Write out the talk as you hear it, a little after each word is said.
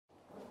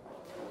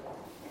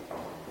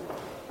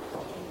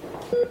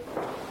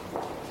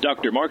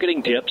Dr.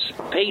 Marketing Tips,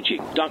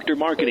 paging Dr.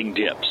 Marketing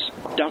Tips.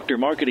 Dr.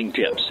 Marketing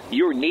Tips,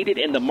 you're needed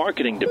in the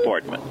marketing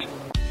department.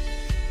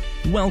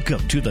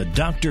 Welcome to the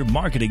Dr.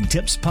 Marketing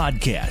Tips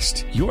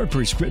Podcast, your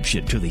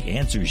prescription to the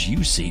answers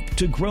you seek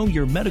to grow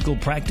your medical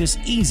practice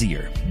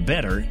easier,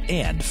 better,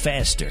 and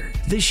faster.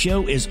 This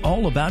show is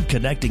all about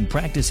connecting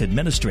practice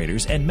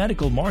administrators and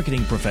medical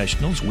marketing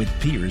professionals with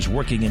peers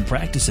working in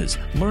practices,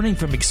 learning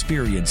from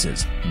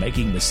experiences,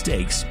 making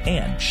mistakes,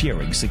 and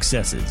sharing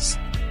successes.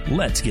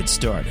 Let's get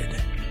started.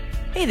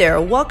 Hey there,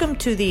 welcome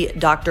to the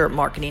Dr.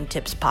 Marketing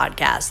Tips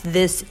Podcast.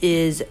 This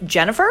is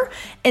Jennifer,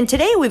 and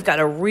today we've got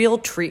a real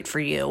treat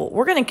for you.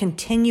 We're going to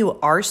continue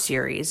our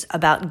series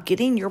about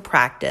getting your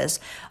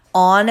practice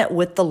on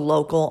with the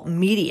local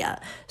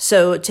media.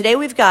 So today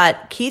we've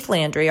got Keith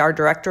Landry, our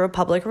Director of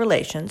Public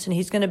Relations, and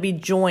he's going to be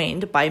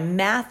joined by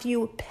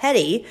Matthew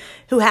Petty,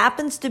 who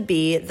happens to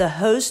be the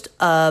host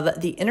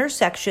of the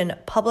Intersection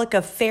Public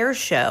Affairs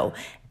Show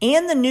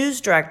and the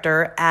news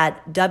director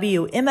at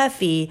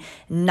WMFE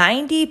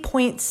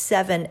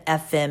 90.7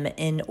 FM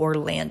in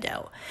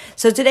Orlando.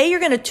 So today you're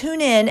going to tune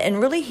in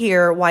and really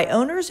hear why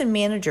owners and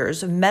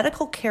managers of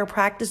medical care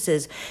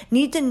practices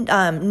need to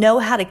know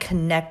how to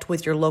connect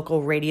with your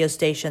local radio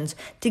stations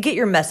to get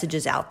your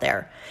messages out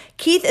there.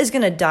 Keith is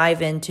going to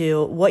dive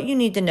into what you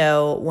need to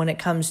know when it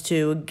comes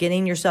to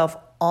getting yourself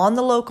on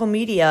the local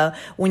media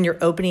when you're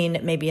opening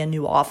maybe a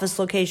new office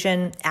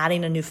location,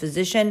 adding a new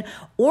physician,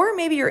 or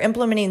maybe you're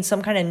implementing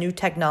some kind of new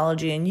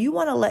technology and you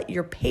want to let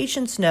your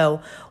patients know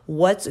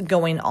what's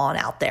going on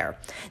out there.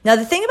 Now,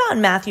 the thing about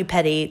Matthew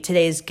Petty,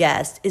 today's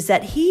guest, is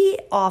that he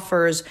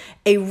offers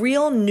a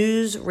real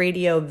news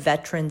radio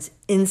veteran's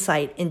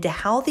insight into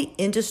how the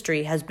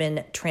industry has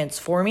been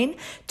transforming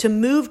to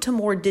move to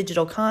more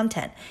digital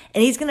content.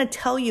 And he's going to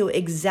tell you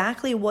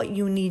exactly what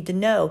you need to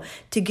know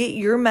to get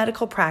your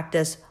medical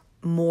practice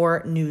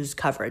more news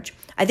coverage.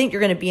 I think you're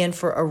going to be in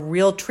for a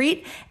real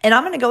treat, and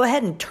I'm going to go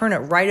ahead and turn it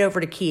right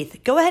over to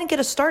Keith. Go ahead and get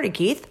us started,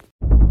 Keith.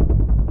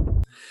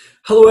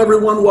 Hello,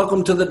 everyone.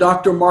 Welcome to the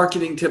Dr.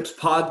 Marketing Tips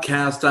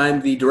Podcast.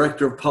 I'm the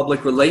Director of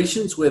Public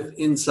Relations with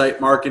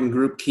Insight Marketing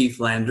Group, Keith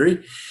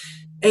Landry.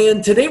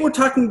 And today we're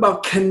talking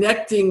about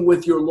connecting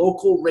with your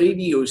local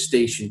radio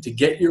station to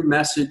get your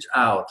message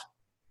out.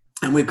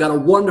 And we've got a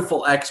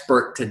wonderful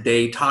expert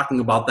today talking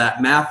about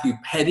that. Matthew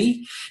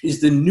Petty is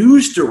the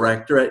news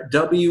director at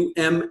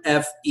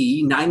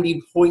WMFE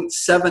 90.7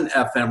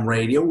 FM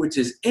radio, which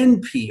is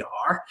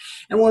NPR.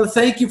 And I want to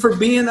thank you for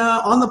being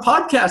on the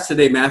podcast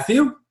today,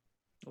 Matthew.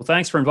 Well,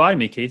 thanks for inviting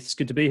me, Keith. It's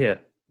good to be here.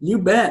 You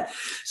bet.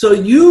 So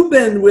you've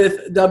been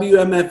with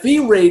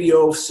WMFE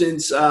radio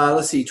since,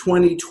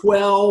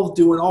 2012,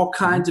 doing all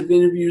kinds of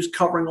interviews,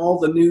 covering all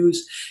the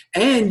news,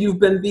 and you've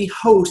been the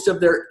host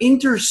of their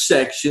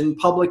Intersection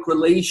Public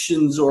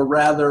Relations, or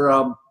rather,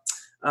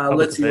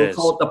 we'll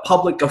call it the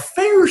Public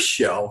Affairs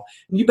Show.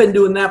 And you've been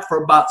doing that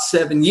for about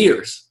 7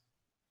 years.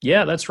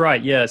 Yeah, that's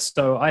right. Yeah,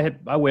 so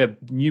I wear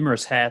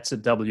numerous hats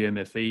at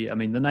WMFE. I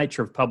mean, the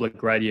nature of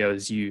public radio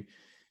is you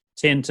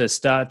tend to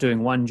start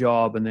doing one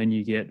job and then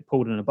you get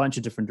pulled in a bunch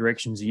of different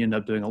directions and you end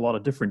up doing a lot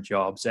of different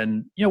jobs.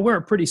 And, you know, we're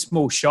a pretty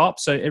small shop,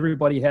 so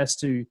everybody has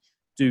to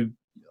do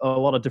a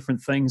lot of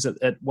different things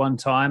at one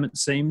time, it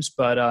seems.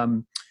 But,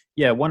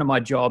 one of my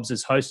jobs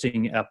is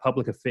hosting our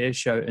public affairs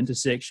show,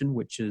 Intersection,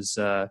 which is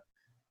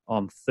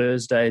on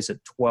Thursdays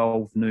at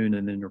 12 noon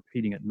and then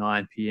repeating at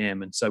 9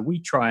 p.m. And so we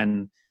try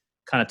and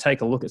kind of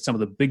take a look at some of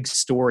the big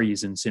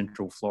stories in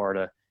Central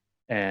Florida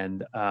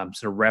and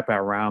sort of wrap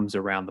our arms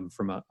around them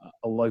from a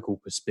local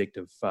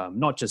perspective,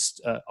 not just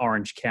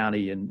Orange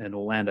County and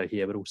Orlando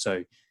here, but also,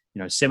 you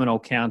know, Seminole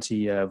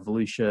County,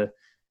 Volusia,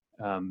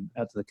 out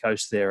to the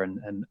coast there,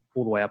 and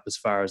all the way up as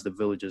far as the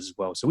villages as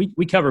well. So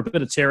we cover a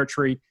bit of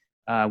territory.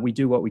 We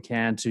do what we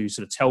can to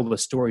sort of tell the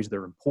stories that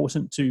are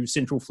important to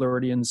Central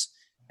Floridians,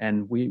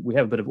 and we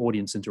have a bit of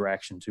audience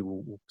interaction too.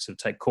 We'll sort of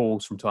take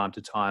calls from time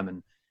to time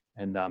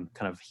and kind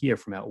of hear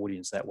from our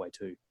audience that way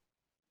too.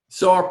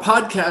 So our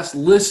podcast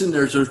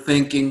listeners are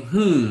thinking,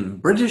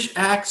 British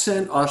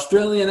accent,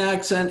 Australian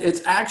accent.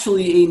 It's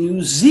actually a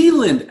New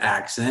Zealand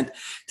accent.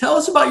 Tell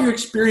us about your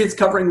experience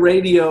covering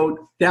radio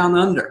down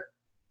under.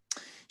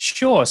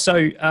 Sure.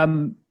 So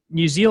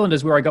New Zealand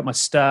is where I got my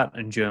start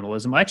in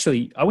journalism. I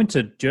went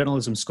to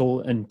journalism school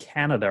in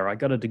Canada. I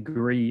got a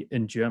degree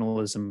in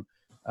journalism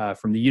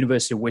from the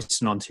University of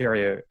Western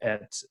Ontario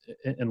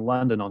in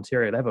London,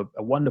 Ontario. They have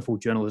a wonderful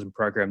journalism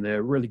program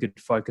there, really good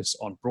focus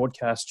on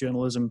broadcast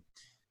journalism.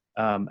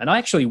 And I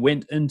actually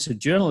went into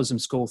journalism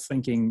school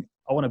thinking,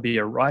 I want to be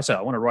a writer.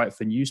 I want to write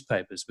for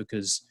newspapers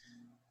because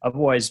I've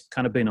always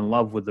kind of been in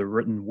love with the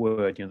written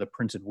word, you know, the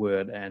printed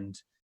word.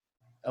 And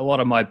a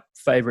lot of my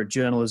favorite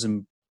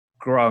journalism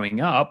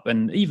growing up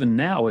and even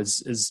now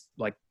is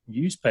like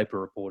newspaper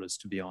reporters,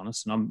 to be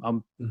honest. And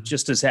I'm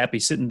just as happy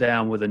sitting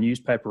down with a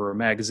newspaper or a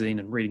magazine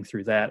and reading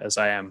through that as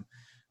I am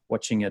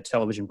watching a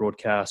television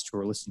broadcast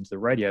or listening to the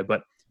radio.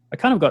 But I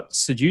kind of got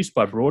seduced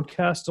by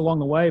broadcast along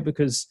the way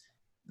because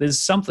there's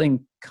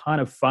something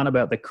kind of fun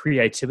about the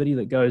creativity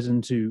that goes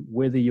into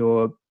whether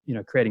you're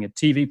creating a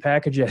TV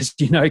package, as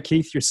you know,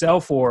 Keith,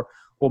 yourself, or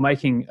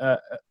making a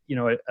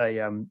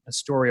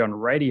story on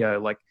radio.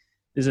 Like,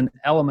 there's an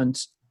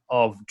element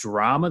of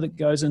drama that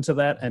goes into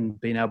that, and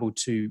being able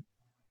to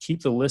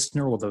keep the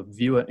listener or the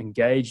viewer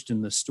engaged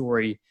in the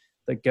story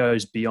that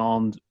goes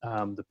beyond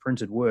the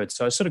printed word.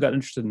 So I sort of got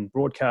interested in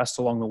broadcast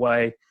along the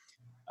way.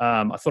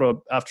 I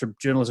thought after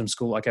journalism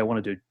school, okay, I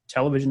want to do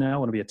television now. I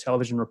want to be a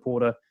television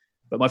reporter.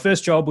 But my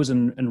first job was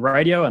in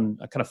radio, and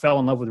I kind of fell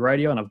in love with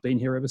radio, and I've been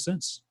here ever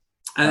since.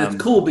 And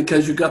it's cool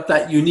because you got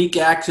that unique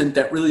accent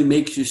that really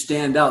makes you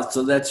stand out.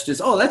 So that's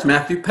just, that's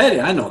Matthew Petty.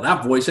 I know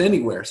that voice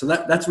anywhere. So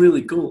that's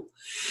really cool.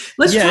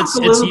 Let's talk a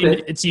little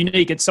bit. It's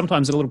unique. It's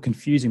sometimes a little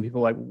confusing.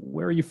 People are like,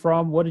 where are you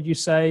from? What did you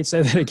say?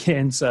 Say that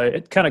again. So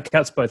it kind of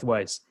cuts both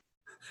ways.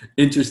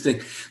 Interesting.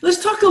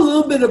 Let's talk a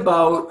little bit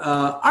about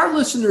our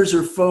listeners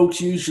are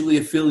folks usually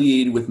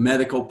affiliated with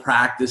medical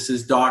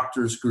practices,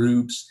 doctors,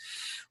 groups.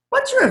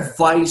 What's your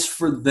advice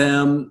for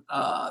them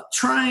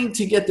trying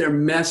to get their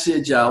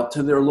message out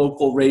to their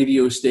local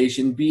radio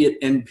station, be it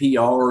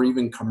NPR or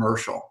even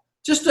commercial?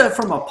 Just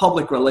from a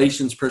public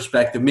relations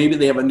perspective, maybe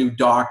they have a new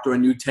doctor, a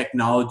new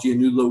technology, a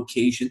new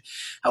location.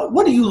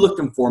 What are you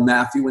looking for,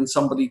 Matthew, when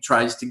somebody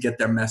tries to get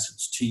their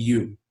message to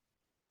you?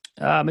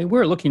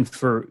 We're looking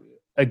for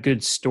a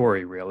good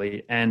story,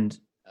 really. And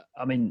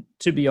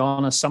to be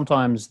honest,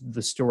 sometimes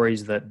the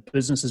stories that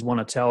businesses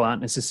want to tell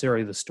aren't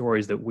necessarily the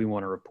stories that we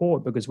want to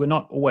report, because we're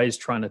not always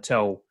trying to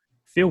tell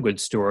feel-good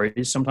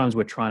stories. Sometimes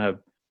we're trying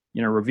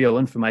to, reveal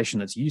information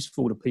that's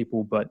useful to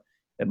people, but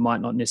it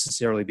might not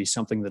necessarily be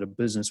something that a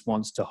business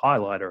wants to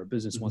highlight or a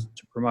business wants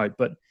to promote.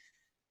 But,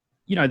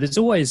 there's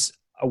always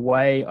a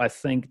way, I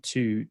think,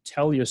 to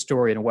tell your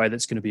story in a way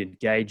that's going to be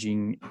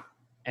engaging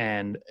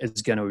and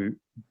is going to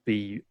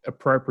be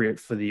appropriate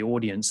for the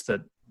audience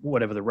that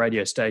whatever the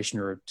radio station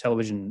or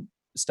television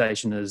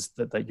station is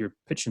that you're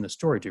pitching the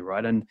story to,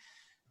 right? And,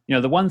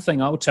 the one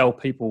thing I'll tell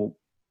people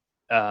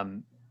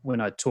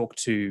when I talk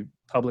to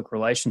public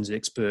relations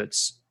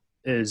experts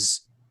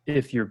is,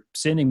 if you're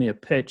sending me a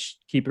pitch,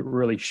 keep it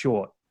really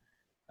short.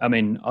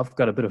 I've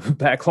got a bit of a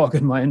backlog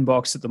in my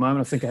inbox at the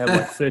moment. I think I have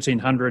like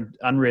 1,300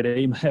 unread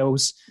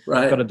emails.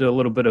 Right. I've got to do a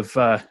little bit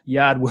of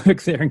yard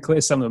work there and clear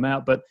some of them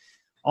out. But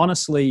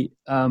honestly,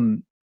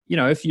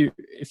 if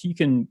you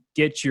can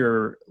get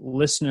your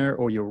listener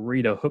or your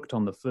reader hooked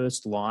on the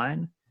first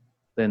line,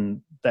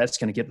 then that's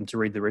going to get them to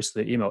read the rest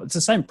of the email. It's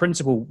the same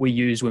principle we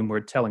use when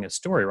we're telling a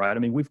story, right?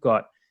 We've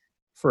got,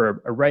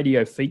 for a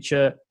radio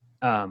feature,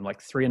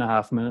 like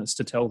 3.5 minutes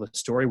to tell the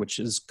story, which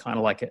is kind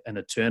of like an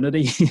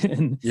eternity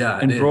in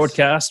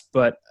broadcast,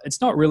 but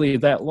it's not really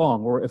that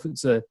long. Or if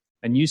it's a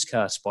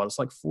newscast spot, it's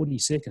like 40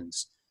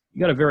 seconds. You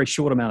got a very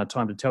short amount of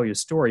time to tell your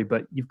story,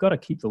 but you've got to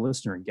keep the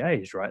listener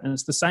engaged, right? And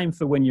it's the same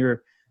for when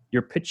you're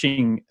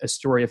pitching a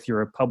story. If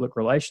you're a public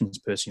relations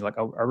person, you're like,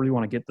 I really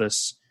want to get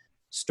this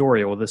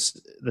story or this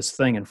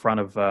thing in front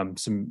of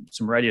some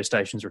radio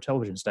stations or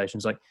television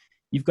stations. Like,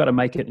 you've got to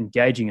make it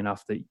engaging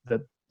enough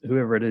that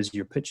whoever it is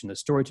you're pitching the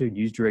story to,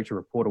 news director,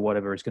 reporter,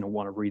 whatever, is going to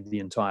want to read the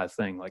entire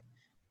thing. Like,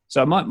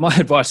 so my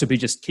advice would be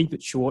just keep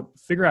it short,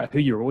 figure out who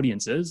your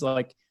audience is.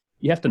 Like,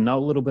 you have to know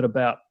a little bit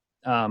about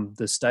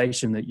the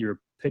station that you're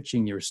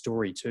pitching your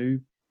story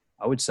to.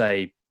 I would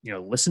say,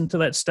 listen to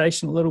that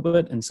station a little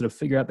bit and sort of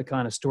figure out the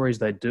kind of stories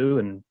they do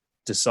and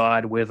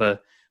decide whether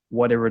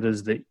whatever it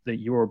is that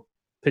you're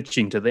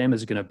pitching to them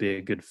is going to be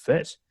a good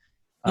fit.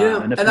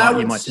 And I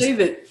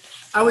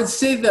would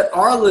say that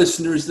our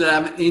listeners that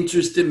have an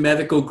interest in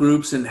medical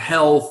groups and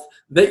health,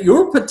 that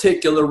your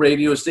particular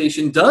radio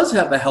station does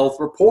have a health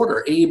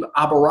reporter. Abe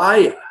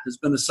Abaraya has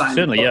been assigned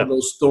to cover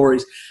those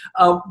stories.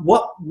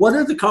 What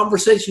are the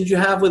conversations you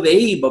have with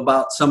Abe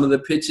about some of the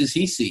pitches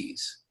he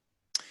sees?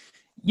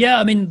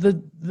 Yeah,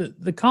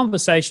 the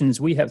conversations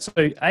we have. So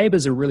Abe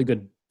is a really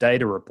good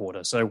data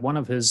reporter. So one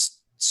of his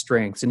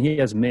strengths, and he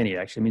has many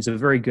actually, he's a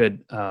very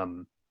good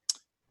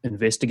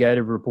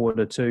investigative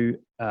reporter too.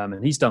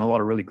 And he's done a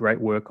lot of really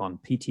great work on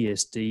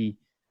PTSD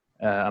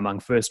among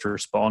first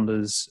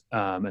responders.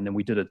 And then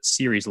we did a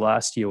series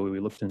last year where we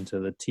looked into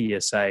the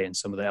TSA and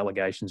some of the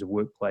allegations of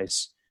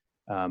workplace,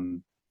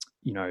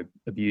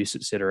 abuse,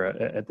 et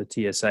cetera, at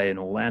the TSA in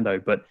Orlando.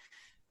 But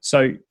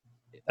so,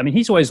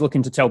 he's always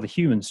looking to tell the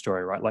human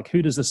story, right? Like,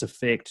 who does this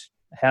affect?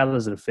 How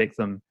does it affect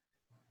them?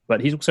 But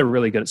he's also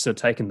really good at sort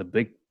of taking the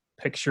big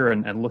picture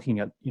and looking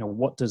at,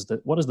 what is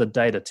the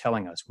data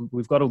telling us?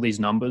 We've got all these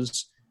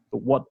numbers,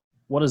 but what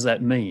does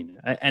that mean?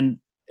 And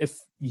if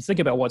you think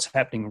about what's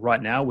happening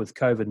right now with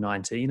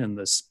COVID-19 and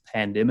this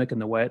pandemic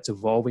and the way it's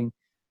evolving,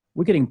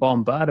 we're getting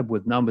bombarded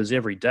with numbers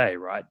every day,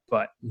 right?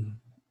 But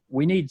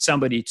we need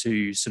somebody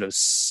to sort of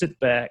sit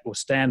back or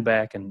stand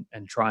back and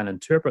try and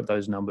interpret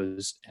those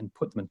numbers and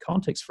put them in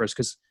context for us,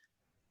 because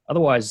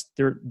otherwise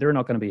they're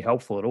not going to be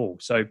helpful at all.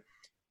 So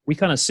we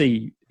kind of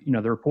see,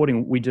 the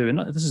reporting we do, and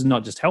this is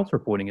not just health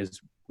reporting,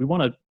 is we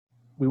want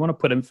to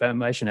put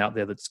information out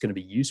there that's going to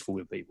be useful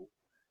to people.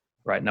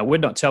 Right. Now, we're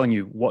not telling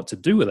you what to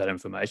do with that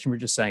information. We're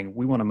just saying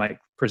we want to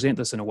present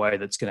this in a way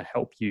that's going to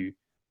help you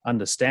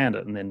understand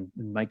it and then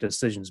make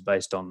decisions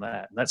based on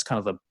that. And that's kind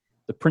of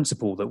the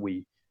principle that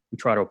we we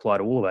try to apply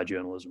to all of our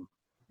journalism.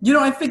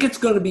 I think it's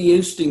going to be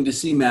interesting to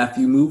see,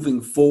 Matthew,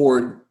 moving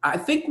forward. I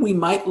think we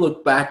might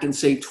look back and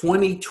say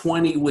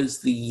 2020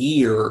 was the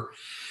year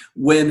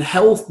when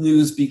health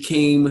news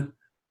became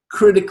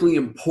critically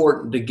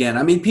important again.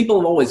 I mean, people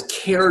have always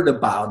cared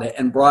about it,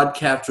 and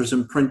broadcasters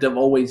and print have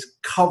always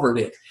covered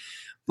it.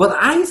 But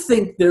I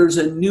think there's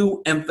a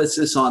new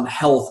emphasis on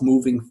health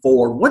moving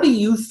forward. What do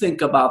you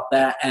think about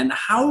that? And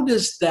how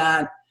does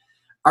that,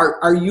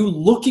 are you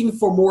looking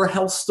for more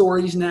health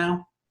stories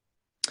now?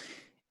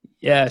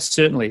 Yeah,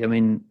 certainly. I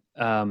mean,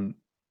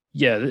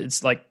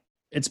 it's like,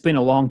 it's been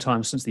a long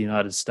time since the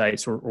United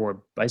States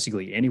or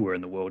basically anywhere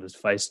in the world has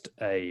faced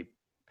a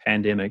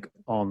pandemic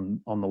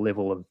on the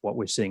level of what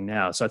we're seeing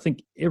now. So I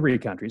think every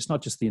country, it's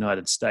not just the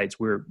United States,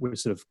 we're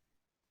sort of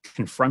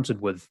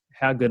confronted with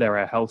how good are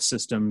our health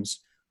systems,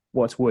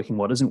 what's working,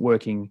 what isn't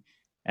working,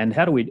 and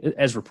how do we,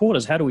 as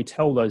reporters, how do we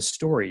tell those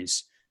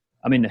stories?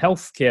 I mean,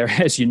 healthcare,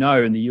 as you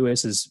know, in the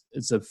US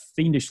it's a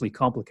fiendishly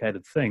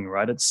complicated thing,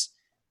 right?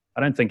 I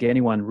don't think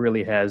anyone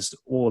really has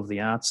all of the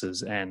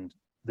answers, and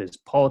there's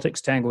politics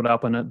tangled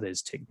up in it,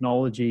 there's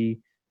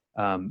technology,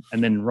 and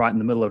then right in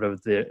the middle of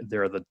it,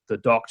 there are the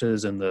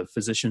doctors and the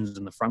physicians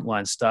and the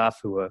frontline staff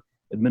who are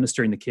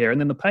administering the care,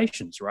 and then the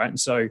patients, right? And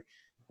so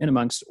in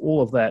amongst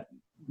all of that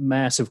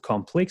massive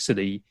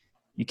complexity,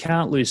 you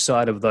can't lose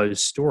sight of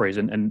those stories.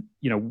 And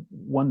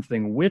one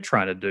thing we're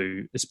trying to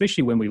do,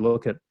 especially when we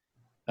look at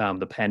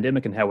the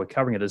pandemic and how we're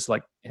covering it, is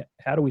like,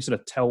 how do we sort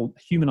of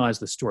humanize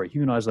the story,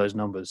 humanize those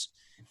numbers?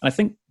 And I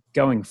think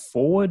going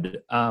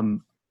forward,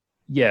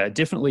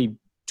 definitely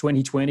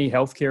 2020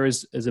 healthcare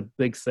is a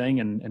big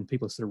thing, and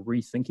people are sort of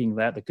rethinking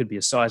that. There could be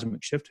a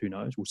seismic shift. Who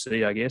knows? We'll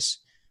see, I guess.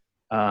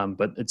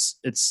 But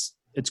it's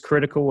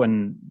critical,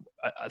 and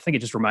I think it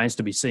just remains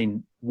to be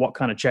seen what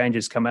kind of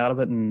changes come out of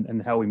it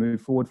and how we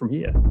move forward from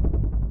here.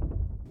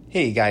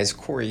 Hey guys,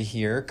 Corey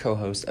here,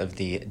 co-host of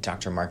the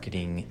Dr.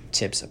 Marketing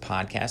Tips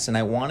podcast, and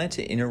I wanted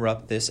to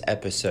interrupt this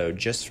episode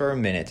just for a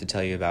minute to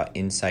tell you about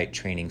Insight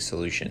Training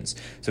Solutions.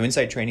 So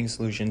Insight Training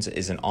Solutions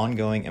is an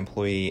ongoing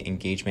employee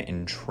engagement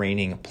and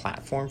training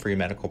platform for your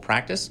medical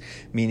practice,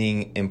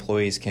 meaning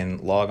employees can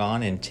log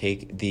on and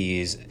take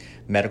these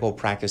medical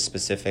practice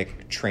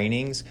specific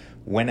trainings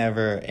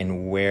whenever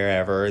and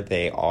wherever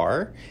they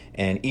are.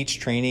 And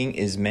each training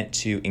is meant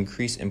to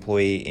increase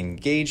employee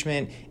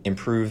engagement,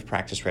 improve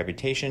practice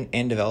reputation,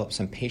 and develop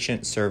some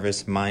patient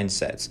service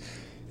mindsets.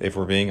 If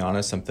we're being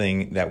honest,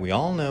 something that we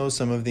all know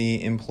some of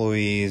the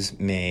employees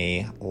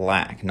may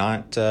lack.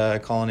 Not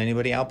calling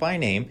anybody out by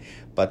name,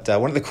 but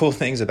one of the cool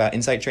things about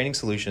Insight Training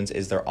Solutions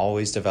is they're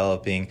always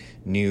developing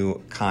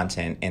new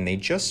content, and they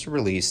just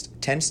released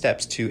 10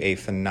 Steps to a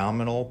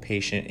Phenomenal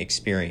Patient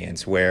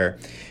Experience, where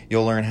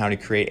you'll learn how to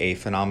create a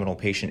phenomenal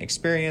patient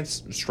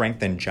experience,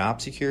 strengthen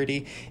job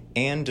security,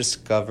 and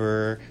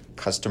discover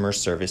customer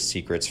service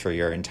secrets for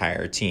your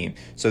entire team.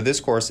 So this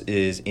course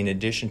is in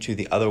addition to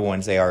the other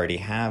ones they already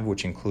have,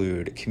 which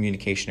include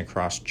communication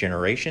across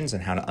generations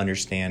and how to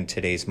understand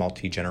today's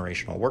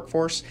multi-generational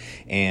workforce,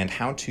 and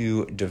how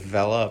to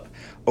develop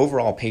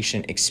overall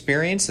patient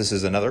experience. This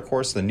is another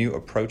course, the new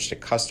approach to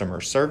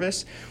customer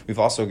service. We've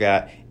also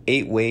got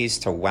 8 ways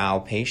to wow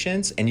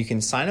patients, and you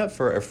can sign up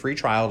for a free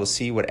trial to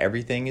see what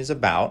everything is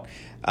about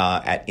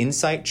at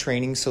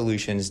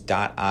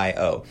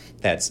insighttrainingsolutions.io.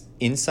 That's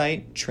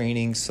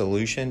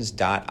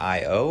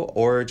insighttrainingsolutions.io,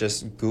 or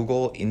just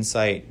Google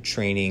Insight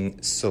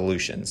Training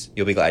Solutions.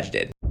 You'll be glad you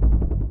did.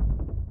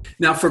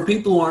 Now, for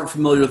people who aren't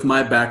familiar with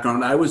my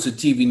background, I was a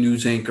TV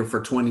news anchor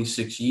for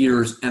 26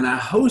 years, and I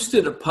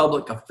hosted a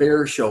public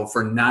affairs show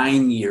for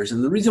 9 years.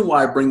 And the reason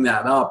why I bring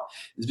that up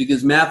is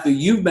because, Matthew,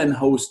 you've been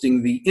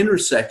hosting the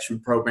Intersection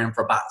program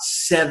for about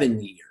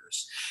 7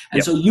 years. And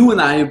Yep. So you and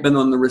I have been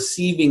on the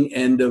receiving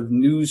end of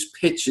news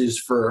pitches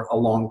for a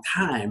long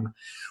time.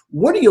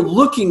 What are you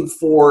looking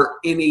for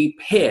in a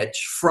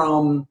pitch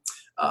from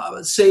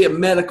say a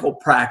medical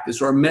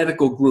practice or a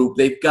medical group?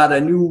 They've got a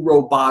new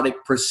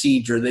robotic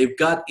procedure. They've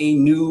got a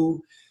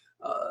new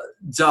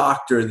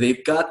doctor.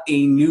 They've got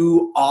a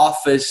new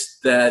office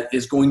that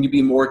is going to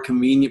be more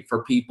convenient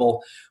for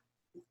people.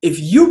 If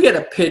you get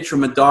a pitch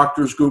from a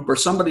doctor's group or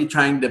somebody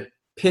trying to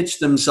pitch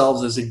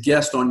themselves as a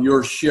guest on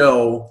your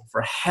show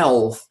for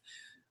health,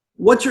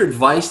 what's your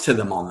advice to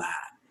them on that?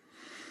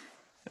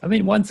 I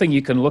mean, one thing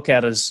you can look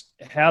at is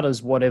how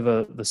does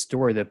whatever the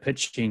story they're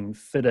pitching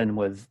fit in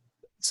with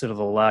sort of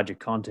the larger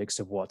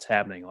context of what's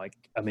happening. Like,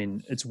 I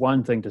mean, it's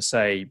one thing to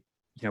say,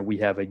 we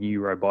have a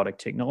new robotic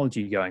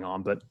technology going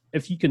on, but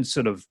if you can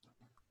sort of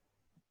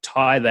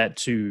tie that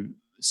to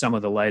some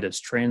of the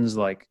latest trends,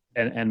 like,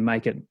 and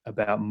make it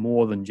about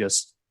more than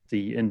just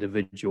the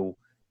individual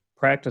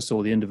practice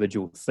or the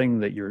individual thing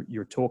that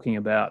you're talking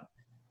about,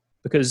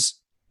 because,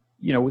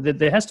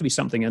 there has to be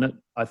something in it,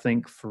 I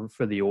think,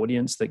 for the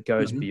audience that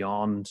goes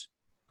beyond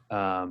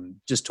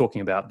just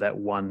talking about that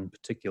one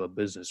particular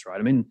business, right?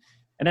 I mean,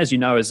 and as you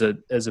know, as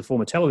a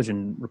former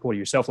television reporter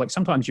yourself, like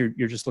sometimes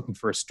you're just looking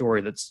for a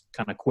story that's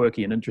kind of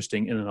quirky and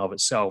interesting in and of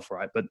itself,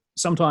 right? But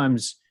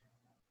sometimes,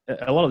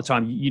 a lot of the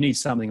time, you need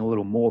something a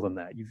little more than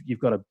that. You've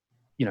got to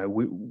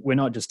we're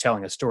not just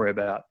telling a story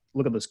about,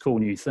 look at this cool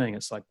new thing.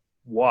 It's like,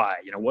 why?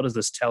 What does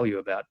this tell you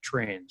about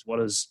trends? What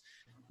is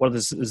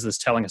this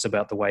telling us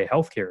about the way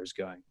healthcare is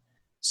going?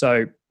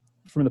 So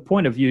from the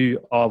point of view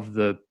of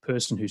the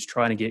person who's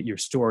trying to get your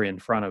story in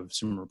front of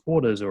some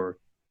reporters or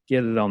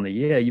get it on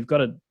the air, you've got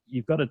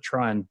to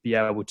try and be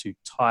able to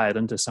tie it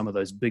into some of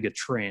those bigger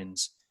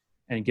trends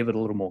and give it a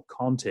little more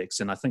context.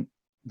 And I think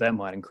that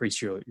might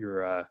increase your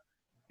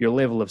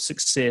level of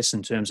success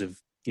in terms of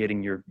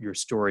getting your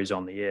stories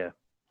on the air.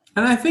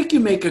 And I think you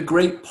make a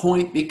great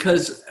point,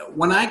 because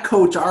when I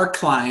coach our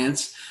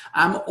clients,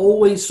 I'm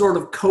always sort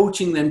of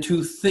coaching them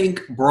to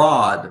think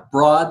broadcasting,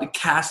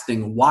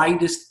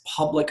 widest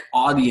public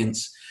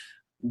audience.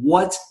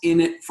 What's in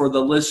it for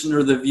the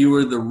listener, the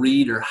viewer, the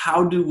reader?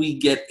 How do we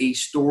get a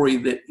story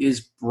that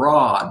is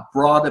broad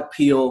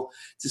appeal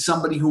to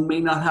somebody who may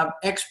not have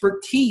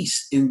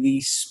expertise in the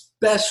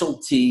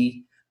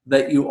specialty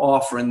that you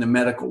offer in the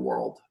medical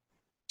world?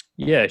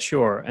 Yeah,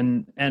 sure.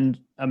 And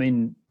I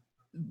mean,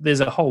 there's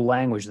a whole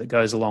language that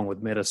goes along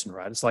with medicine,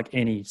 right? It's like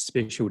any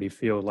specialty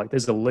field. Like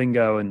there's a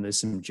lingo and there's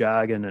some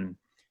jargon. And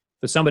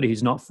for somebody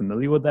who's not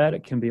familiar with that,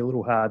 it can be a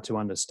little hard to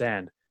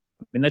understand.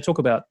 I mean, they talk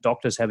about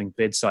doctors having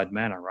bedside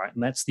manner, right?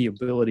 And that's the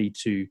ability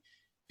to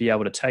be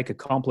able to take a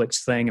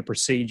complex thing, a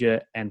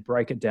procedure, and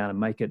break it down and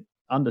make it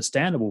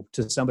understandable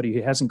to somebody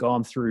who hasn't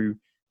gone through,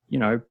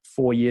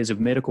 4 years of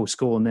medical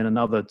school and then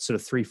another sort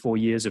of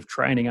 3-4 years of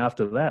training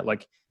after that.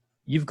 Like,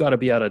 you've got to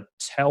be able to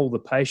tell the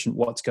patient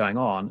what's going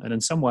on. And in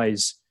some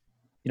ways,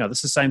 this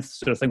is the same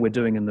sort of thing we're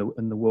doing in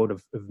the world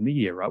of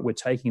media, right? We're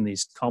taking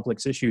these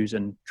complex issues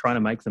and trying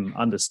to make them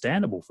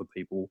understandable for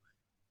people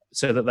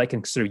so that they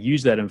can sort of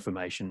use that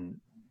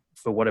information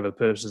for whatever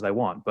purposes they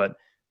want. But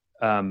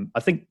I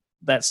think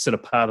that's sort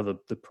of part of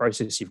the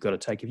process you've got to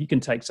take. If you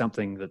can take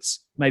something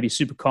that's maybe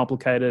super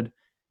complicated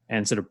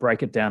and sort of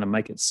break it down and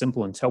make it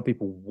simple and tell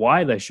people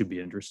why they should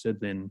be interested,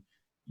 then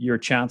your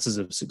chances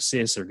of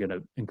success are going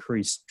to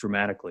increase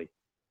dramatically.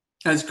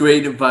 That's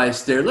great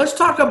advice there. Let's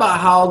talk about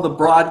how the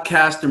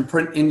broadcast and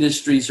print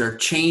industries are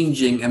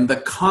changing and the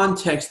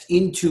context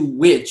into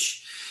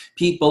which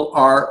people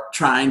are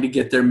trying to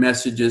get their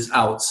messages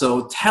out.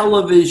 So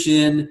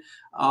television,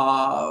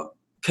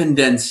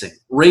 condensing,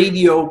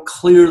 radio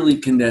clearly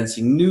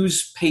condensing,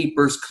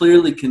 newspapers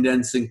clearly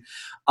condensing.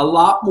 A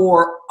lot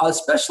more,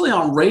 especially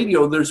on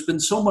radio, there's been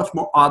so much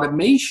more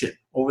automation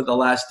over the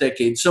last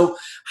decade. So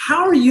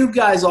how are you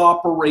guys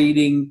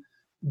operating,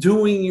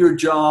 doing your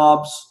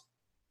jobs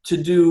to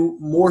do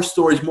more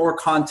stories, more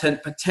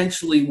content,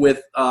 potentially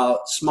with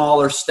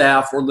smaller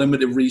staff or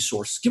limited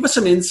resources? Give us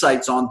some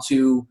insights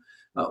onto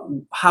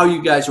how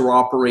you guys are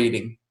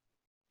operating.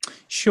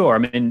 Sure. I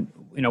mean,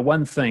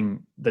 one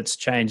thing that's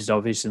changed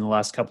obviously in the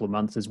last couple of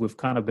months is we've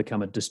kind of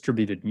become a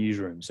distributed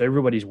newsroom. So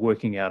everybody's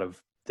working out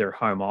of their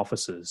home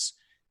offices.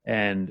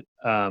 And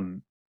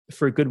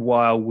for a good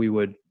while, we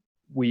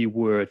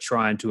were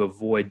trying to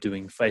avoid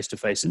doing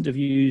face-to-face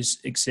interviews,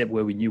 except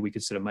where we knew we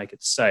could sort of make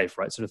it safe,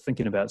 right? Sort of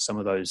thinking about some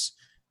of those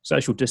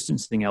social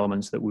distancing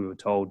elements that we were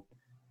told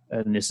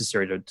are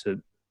necessary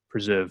to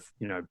preserve,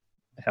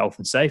 health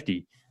and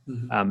safety.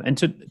 Mm-hmm. And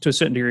to a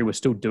certain degree, we're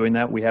still doing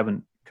that. We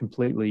haven't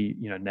completely,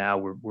 now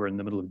we're in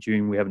the middle of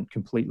June, we haven't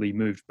completely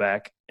moved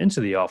back into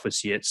the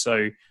office yet.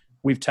 So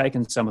we've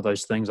taken some of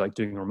those things like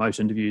doing remote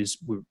interviews.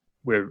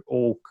 We're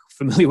all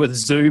familiar with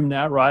Zoom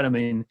now, right? I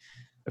mean,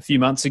 a few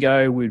months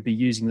ago, we'd be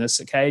using this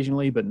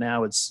occasionally, but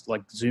now it's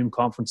like Zoom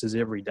conferences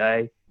every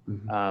day.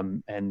 Mm-hmm.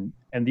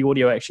 And the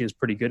audio actually is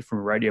pretty good from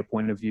a radio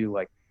point of view.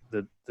 Like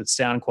the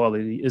sound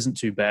quality isn't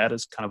too bad.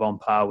 It's kind of on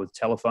par with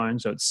telephone.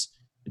 So it's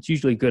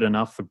usually good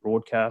enough for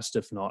broadcast,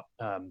 if not,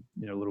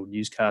 little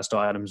newscast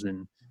items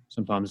and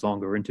sometimes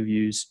longer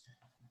interviews.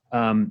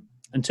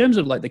 In terms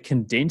of like the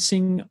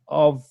condensing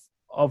of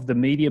the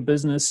media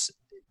business,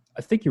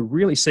 I think you're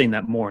really seeing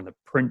that more in the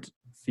print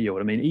field.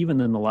 I mean,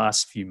 even in the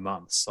last few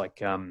months, like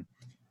from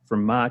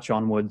March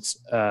onwards,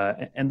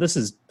 and this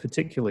is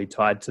particularly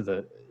tied to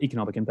the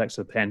economic impacts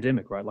of the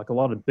pandemic, right? Like a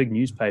lot of big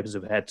newspapers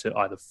have had to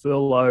either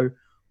furlough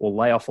or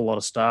lay off a lot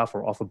of staff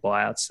or offer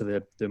buyouts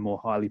to their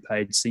more highly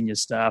paid senior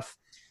staff.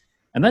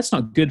 And that's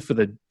not good for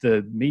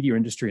the media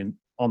industry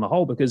on the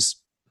whole, because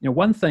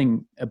one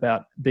thing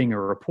about being a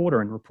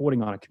reporter and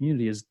reporting on a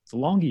community is the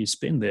longer you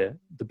spend there,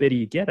 the better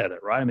you get at it,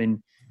 right? I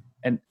mean,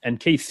 and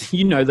Keith,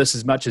 this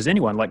as much as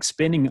anyone, like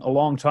spending a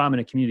long time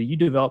in a community, you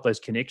develop those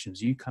connections.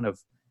 You kind of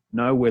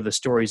know where the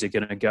stories are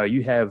going to go.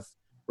 You have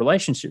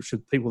relationships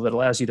with people that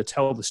allows you to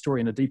tell the story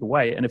in a deeper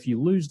way. And if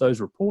you lose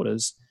those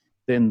reporters,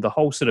 then the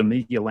whole sort of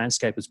media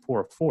landscape is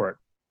poorer for it.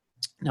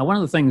 Now, one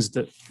of the things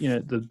that,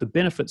 the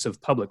benefits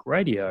of public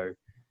radio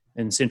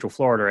in Central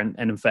Florida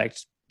and in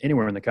fact,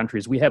 anywhere in the country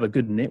is we have a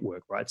good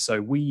network, right?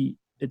 So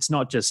it's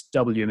not just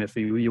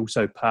WMFE. We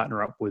also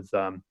partner up with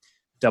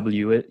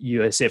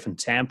WUSF in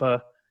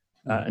Tampa.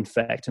 In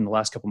fact, in the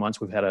last couple of months,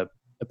 we've had a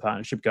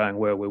partnership going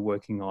where we're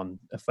working on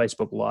a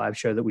Facebook Live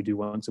show that we do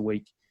once a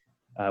week.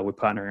 We're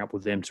partnering up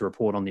with them to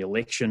report on the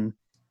election.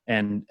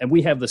 And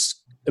we have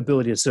this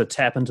ability to sort of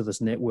tap into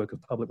this network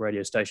of public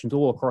radio stations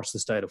all across the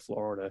state of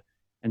Florida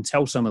and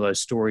tell some of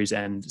those stories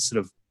and sort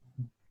of,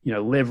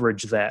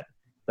 leverage that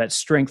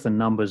strength in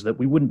numbers that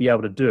we wouldn't be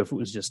able to do if it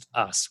was just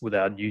us with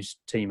our news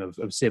team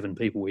of 7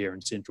 people here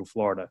in Central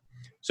Florida.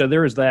 So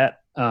there is that.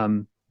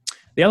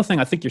 The other thing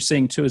I think you're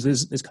seeing too is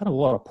there's kind of a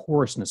lot of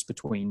porousness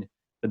between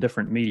the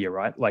different media,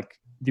 right? Like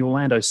the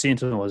Orlando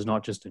Sentinel is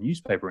not just a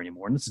newspaper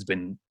anymore, and this has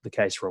been the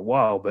case for a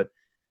while, but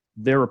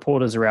their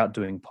reporters are out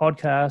doing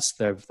podcasts.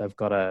 They've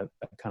got a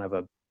kind of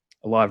a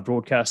live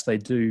broadcast they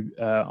do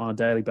on a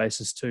daily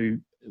basis too,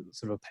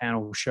 sort of a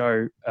panel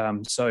show.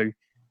 So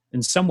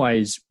in some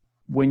ways,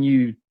 when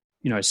you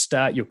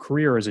start your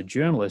career as a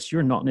journalist,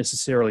 you're not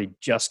necessarily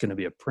just going to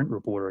be a print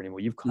reporter anymore.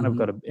 You've kind of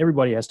got to,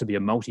 everybody has to be a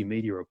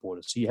multimedia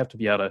reporter. So you have to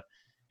be able to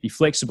be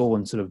flexible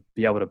and sort of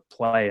be able to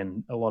play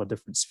in a lot of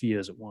different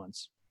spheres at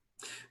once.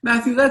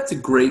 Matthew, that's a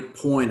great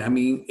point. I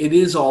mean, it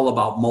is all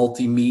about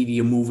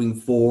multimedia moving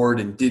forward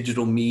and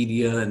digital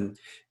media and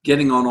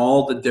getting on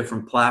all the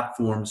different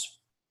platforms.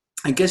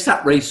 I guess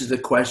that raises the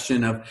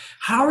question of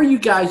how are you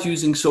guys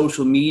using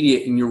social media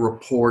in your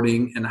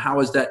reporting, and how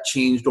has that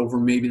changed over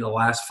maybe the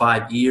last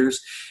 5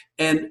 years?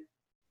 And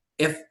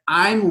if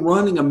I'm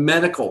running a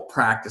medical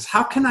practice,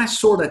 how can I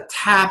sort of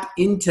tap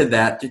into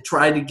that to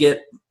try to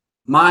get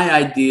my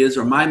ideas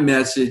or my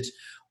message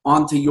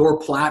onto your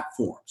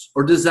platforms?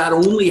 Or does that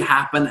only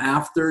happen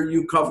after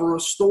you cover a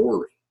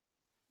story?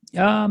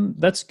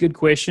 That's a good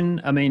question.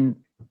 I mean,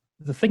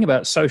 the thing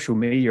about social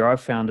media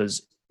I've found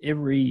is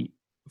every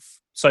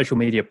social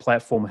media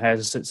platform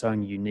has its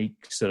own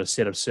unique sort of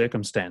set of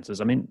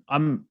circumstances. I mean,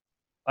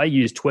 I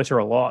use Twitter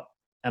a lot,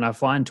 and I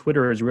find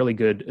Twitter is really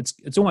good.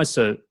 It's almost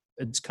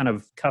it's kind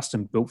of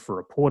custom built for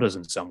reporters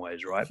in some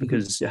ways, right?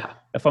 Because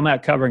if I'm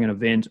out covering an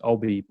event, I'll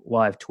be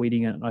live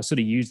tweeting it, and I sort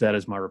of use that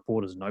as my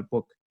reporter's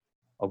notebook.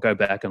 I'll go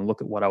back and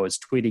look at what I was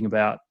tweeting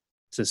about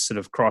to sort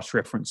of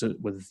cross-reference it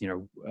with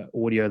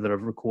audio that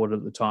I've recorded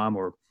at the time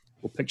or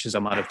pictures I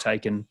might have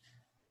taken.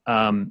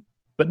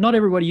 But not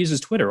everybody uses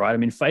Twitter, right? I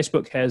mean,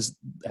 Facebook has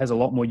a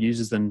lot more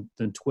users than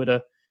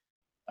Twitter.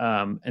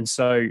 And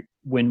so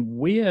when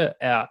we're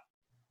out,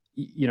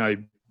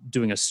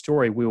 doing a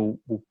story, we'll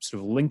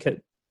sort of link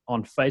it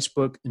on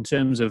Facebook in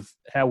terms of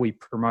how we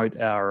promote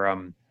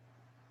our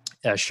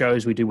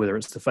shows we do, whether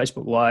it's the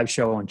Facebook Live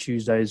show on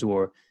Tuesdays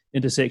or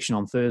Intersection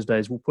on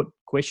Thursdays. We'll put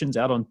questions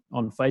out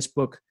on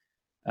Facebook,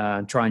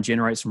 try and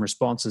generate some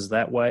responses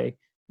that way.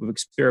 We've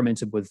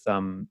experimented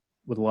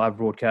with live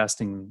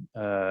broadcasting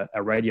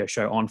a radio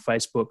show on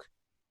Facebook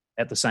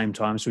at the same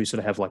time. So we sort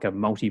of have like a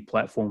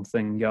multi-platform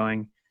thing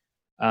going.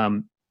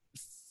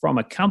 From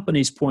a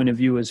company's point of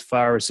view, as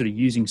far as sort of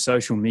using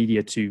social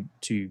media to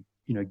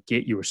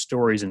get your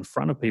stories in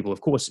front of people,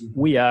 of course,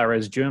 we are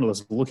as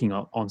journalists looking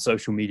on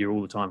social media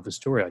all the time for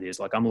story ideas.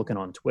 Like I'm looking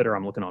on Twitter,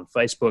 I'm looking on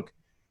Facebook,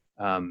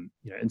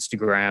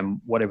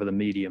 Instagram, whatever the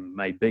medium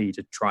may be,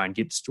 to try and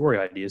get story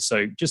ideas.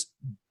 So just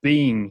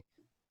being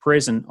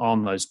present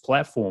on those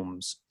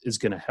platforms is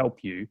going to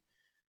help you.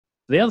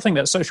 The other thing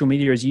about social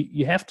media is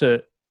you have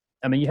to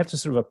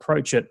sort of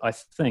approach it, I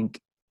think,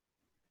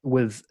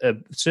 with a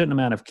certain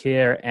amount of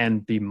care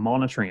and be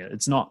monitoring it.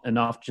 It's not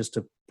enough just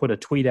to put a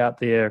tweet out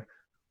there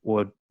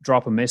or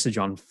drop a message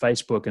on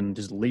Facebook and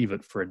just leave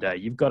it for a day.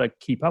 You've got to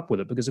keep up with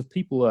it, because if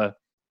people are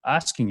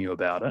asking you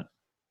about it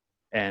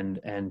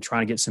and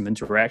trying to get some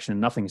interaction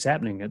and nothing's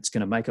happening, it's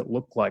going to make it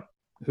look like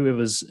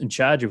whoever's in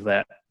charge of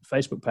that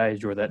Facebook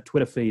page or that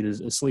Twitter feed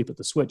is asleep at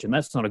the switch, and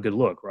that's not a good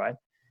look, right?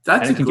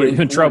 And it can get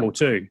you in trouble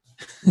too.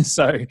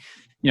 So,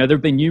 there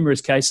have been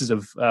numerous cases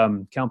of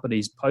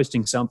companies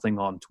posting something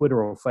on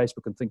Twitter or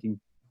Facebook and thinking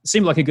it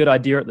seemed like a good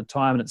idea at the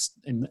time,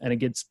 and it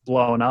gets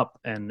blown up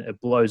and it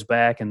blows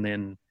back, and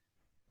then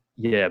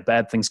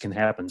bad things can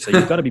happen. So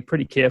you've got to be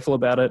pretty careful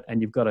about it,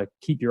 and you've got to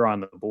keep your eye on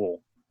the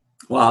ball.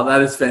 Wow,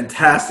 that is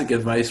fantastic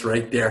advice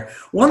right there.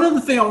 One other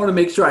thing I want to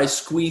make sure I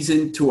squeeze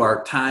into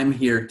our time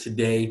here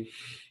today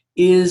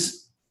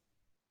is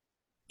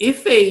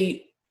if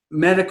a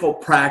medical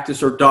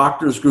practice or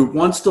doctors group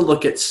wants to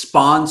look at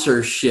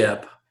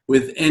sponsorship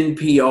with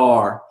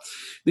NPR,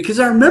 because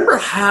I remember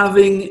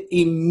having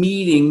a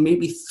meeting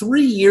maybe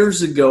 3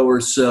 years ago or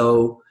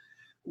so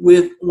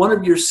with one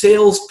of your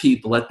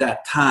salespeople at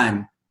that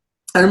time.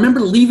 I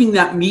remember leaving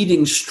that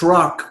meeting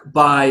struck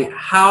by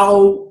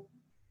how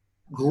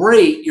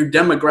great your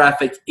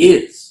demographic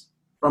is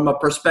from a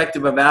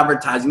perspective of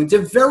advertising. It's a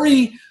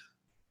very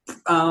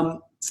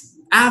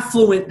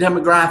affluent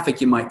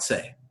demographic, you might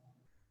say.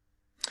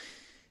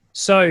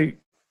 So,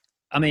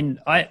 I mean,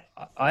 I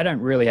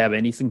don't really have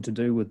anything to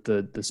do with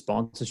the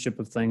sponsorship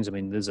of things. I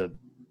mean, there's a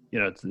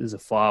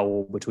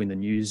firewall between the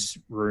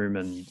newsroom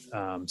and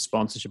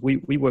sponsorship.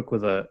 We work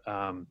with a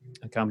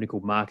company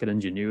called Market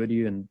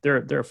Ingenuity, and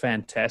they're a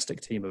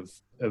fantastic team of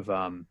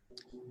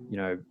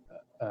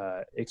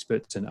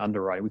experts in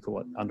underwriting. We call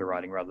it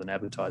underwriting rather than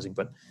advertising,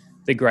 but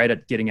they're great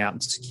at getting out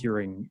and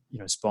securing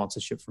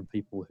sponsorship from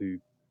people who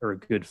are a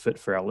good fit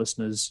for our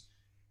listeners.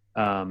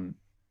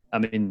 I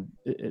mean,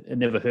 it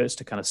never hurts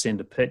to kind of send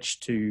a pitch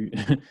to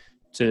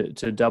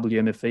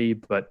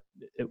WMFE, but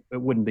it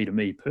wouldn't be to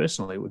me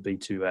personally. It would be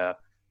to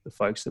the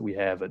folks that we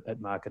have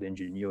at Market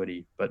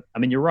Ingenuity. But I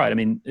mean, you're right. I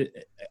mean,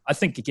 I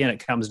think again,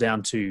 it comes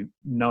down to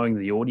knowing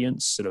the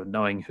audience, sort of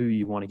knowing who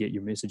you want to get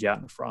your message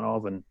out in front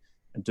of, and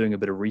doing a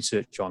bit of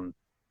research on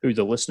who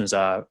the listeners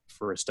are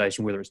for a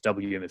station, whether it's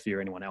WMFE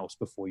or anyone else,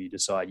 before you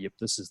decide, yep,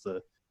 this is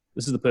the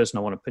person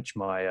I want to pitch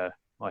my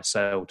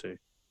sale to.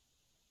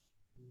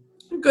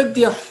 Good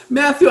deal.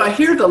 Matthew, I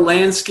hear the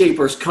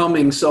landscapers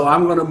coming, so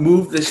I'm going to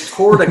move this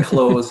toward a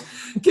close.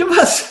 Give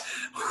us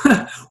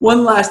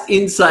one last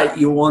insight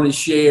you want to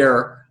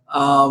share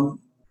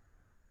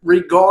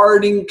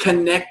regarding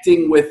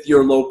connecting with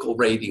your local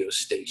radio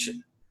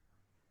station.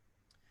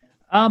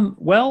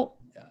 Well,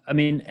 I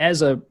mean,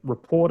 as a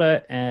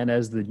reporter and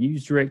as the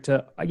news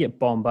director, I get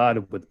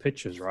bombarded with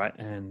pitches, right?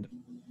 And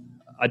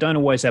I don't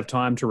always have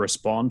time to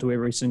respond to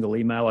every single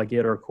email I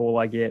get or a call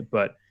I get,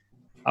 but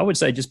I would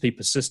say just be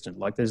persistent.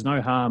 Like, there's no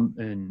harm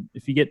in,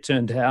 if you get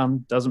turned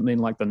down, doesn't mean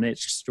like the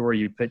next story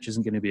you pitch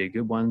isn't going to be a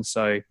good one.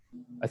 So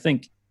I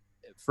think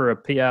for a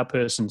PR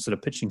person sort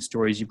of pitching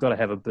stories, you've got to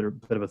have a bit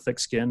of a thick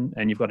skin,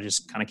 and you've got to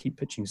just kind of keep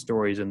pitching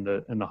stories in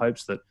the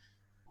hopes that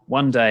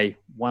one day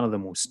one of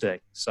them will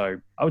stick. So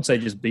I would say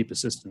just be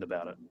persistent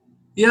about it.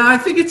 Yeah, I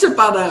think it's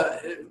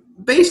about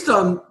based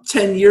on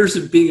 10 years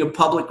of being a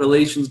public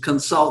relations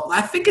consultant,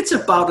 I think it's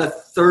about a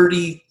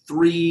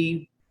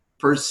 33%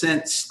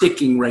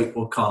 sticking rate,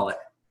 we'll call it.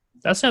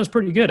 That sounds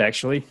pretty good,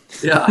 actually.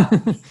 Yeah.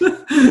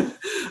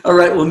 All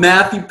right. Well,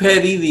 Matthew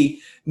Petty,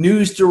 the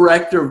news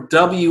director of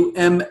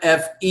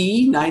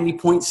WMFE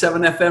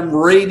 90.7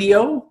 FM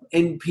radio,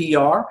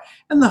 NPR,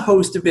 and the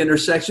host of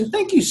Intersection.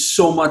 Thank you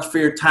so much for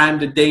your time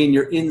today and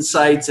your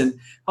insights and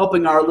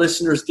helping our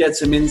listeners get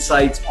some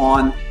insights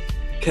on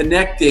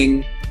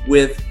connecting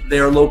with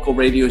their local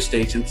radio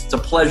stations. It's a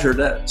pleasure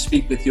to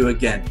speak with you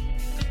again.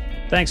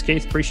 Thanks,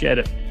 Keith. Appreciate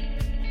it.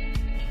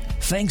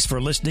 Thanks for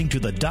listening to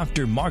the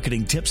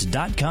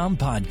drmarketingtips.com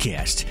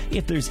podcast.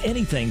 If there's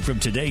anything from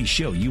today's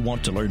show you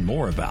want to learn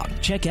more about,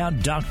 check out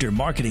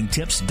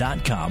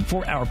drmarketingtips.com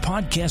for our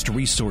podcast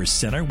resource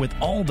center with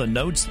all the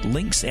notes,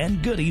 links,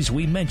 and goodies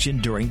we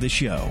mentioned during the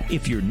show.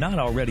 If you're not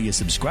already a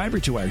subscriber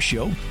to our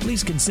show,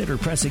 please consider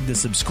pressing the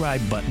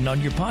subscribe button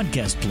on your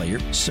podcast player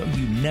so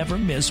you never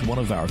miss one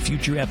of our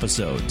future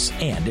episodes.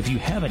 And if you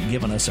haven't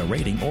given us a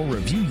rating or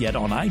review yet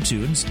on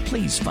iTunes,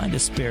 please find a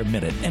spare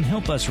minute and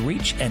help us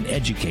reach and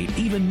educate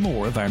even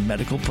more of our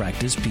medical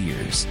practice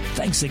peers.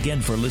 Thanks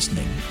again for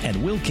listening,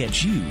 and we'll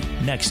catch you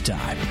next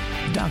time.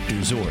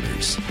 Doctor's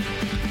orders.